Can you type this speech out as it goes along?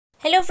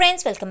Hello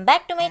friends, welcome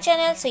back to my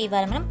channel. So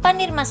ఇవాళ మనం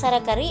paneer masala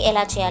curry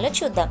ఎలా చేయాలో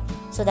చూద్దాం.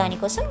 సో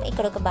దానికోసం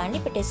ఇక్కడ ఒక బాండి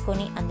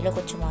పెట్టేసుకొని అందులో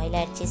కొంచెం ఆయిల్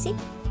యాడ్ చేసి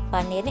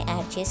పన్నీర్ని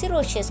యాడ్ చేసి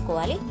రోస్ట్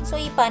చేసుకోవాలి. సో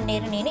ఈ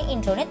పన్నీర్ నేను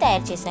ఇంట్లోనే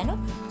తయారు చేశాను.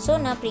 సో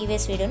నా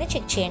ప్రీవియస్ వీడియోని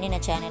చెక్ చేయండి నా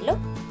ఛానల్లో.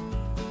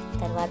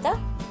 తర్వాత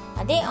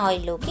అదే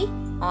ఆయిల్లోకి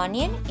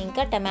ఆనియన్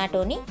ఇంకా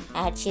టమాటోని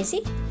యాడ్ చేసి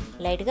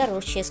లైట్గా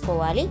రోస్ట్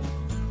చేసుకోవాలి.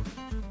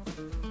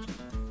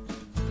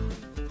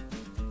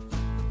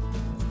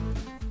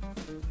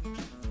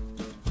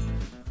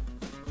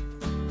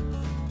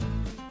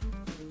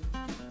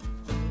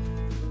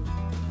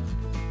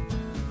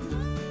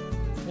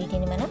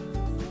 వీటిని మనం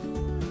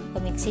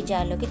ఒక మిక్సీ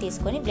జార్లోకి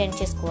తీసుకొని బ్లెండ్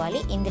చేసుకోవాలి.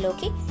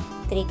 ఇందులోకి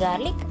 3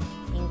 గార్లిక్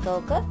ఇంకా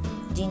ఒక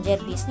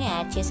జింజర్ పీస్ని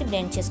యాడ్ చేసి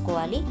బ్లెండ్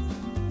చేసుకోవాలి.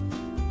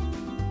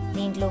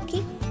 దీంట్లోకి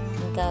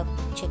ఇంకా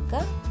చెక్క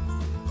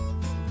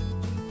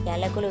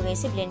యాలకులు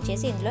వేసి బ్లెండ్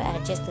చేసి ఇందులో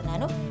యాడ్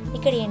చేస్తున్నాను.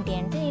 ఇక్కడ ఏంటి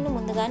అంటే నేను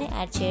ముందుగానే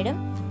యాడ్ చేయడం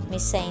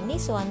మిస్ అయింది.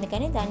 సో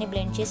అందుకని దాన్ని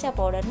బ్లెండ్ చేసి ఆ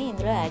పౌడర్ని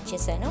ఇందులో యాడ్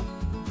చేశాను.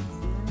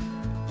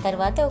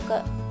 తర్వాత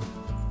ఒక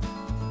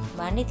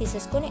బాండి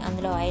తీసేసుకొని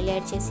అందులో ఆయిల్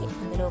యాడ్ చేసి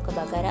అందులో ఒక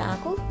బగారా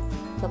ఆకు,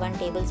 ఒక 1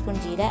 టేబుల్ స్పూన్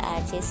జీరా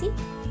యాడ్ చేసి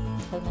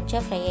అవి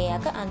మంచిగా ఫ్రై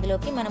అయ్యాక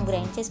అందులోకి మనం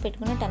గ్రైండ్ చేసి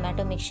పెట్టుకున్న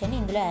టమాటో మిక్చర్ని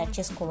ఇందులో యాడ్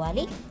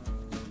చేసుకోవాలి.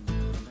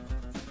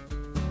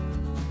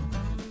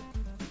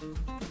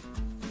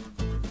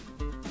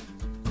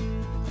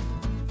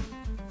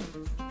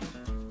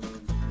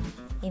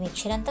 ఈ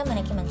మిక్చర్ అంతా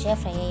మనకి మంచిగా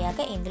ఫ్రై అయ్యాక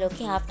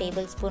ఇందులోకి 1/2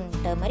 టేబుల్ స్పూన్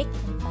టర్మరిక్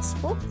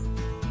పసుపు,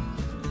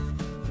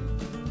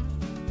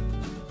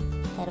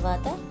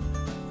 తర్వాత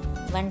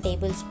 1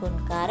 టేబుల్ స్పూన్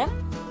కారం,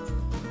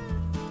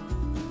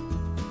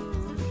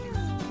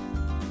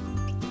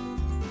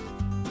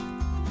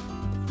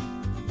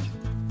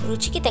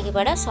 రుచికి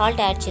తగిపడా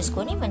సాల్ట్ యాడ్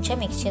చేసుకొని మంచిగా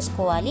మిక్స్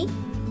చేసుకోవాలి.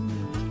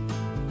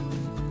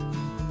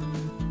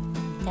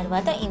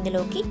 తర్వాత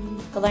ఇందులోకి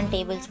ఒక 1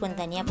 టేబుల్ స్పూన్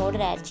ధనియా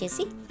పౌడర్ యాడ్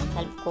చేసి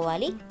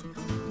కలుపుకోవాలి.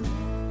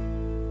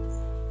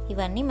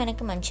 ఇవన్నీ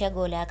మనకి మంచిగా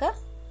గోలాక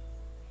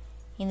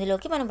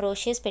ఇందులోకి మనం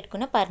రోస్ట్ చేసి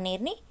పెట్టుకున్న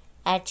పన్నీర్ని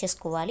యాడ్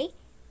చేసుకోవాలి.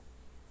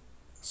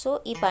 సో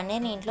ఈ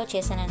పన్నీర్ని ఇంట్లో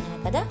చేశానన్నాను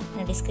కదా,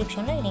 నేను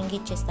డిస్క్రిప్షన్లో లింక్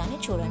ఇచ్చేస్తాను,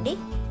 చూడండి,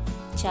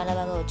 చాలా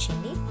బాగా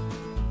వచ్చింది.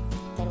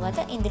 తర్వాత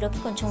ఇందులోకి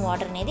కొంచెం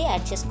వాటర్ అనేది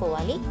యాడ్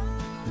చేసుకోవాలి.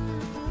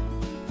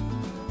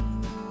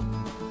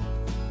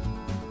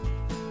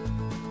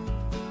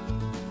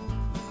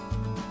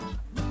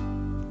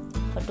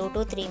 ఒక 2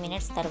 to 3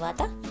 మినిట్స్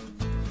తర్వాత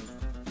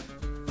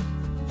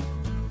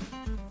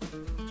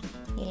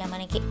ఇలా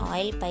మనకి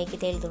ఆయిల్ పైకి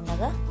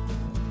తేలుతుండగా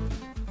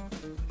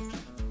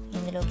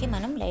ఇందులోకి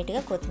మనం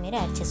లైట్గా కొత్తిమీర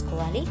యాడ్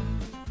చేసుకోవాలి.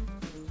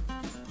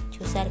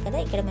 చూసారు కదా,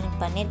 ఇక్కడ మనకి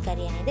పన్నీర్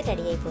కర్రీ అనేది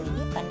రెడీ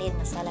అయిపోయింది. పన్నీర్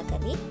మసాలా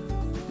కర్రీ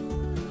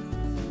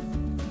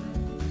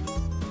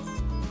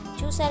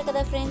చూసారు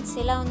కదా ఫ్రెండ్స్,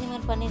 ఎలా ఉంది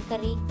మరి పన్నీర్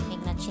కర్రీ?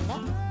 మీకు నచ్చిందా?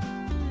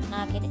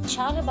 నాకైతే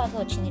చాలా బాగా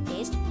వచ్చింది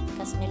టేస్ట్.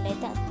 ఇంకా స్మెల్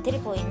అయితే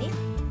అద్దరిపోయింది.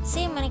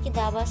 సేమ్ మనకి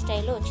ధాబా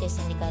స్టైల్లో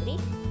వచ్చేసింది కర్రీ.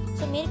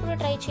 సో మీరు కూడా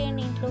ట్రై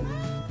చేయండి ఇంట్లో.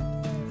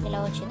 ఎలా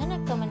వచ్చిందో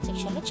నాకు కామెంట్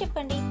సెక్షన్లో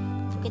చెప్పండి.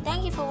 Okay,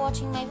 thank you for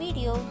watching my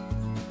video.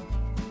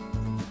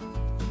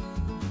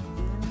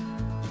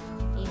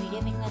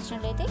 మీకు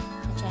నచ్చినట్లయితే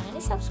నా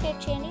ఛానల్ని సబ్స్క్రైబ్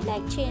చేయండి,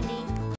 లైక్ చేయండి.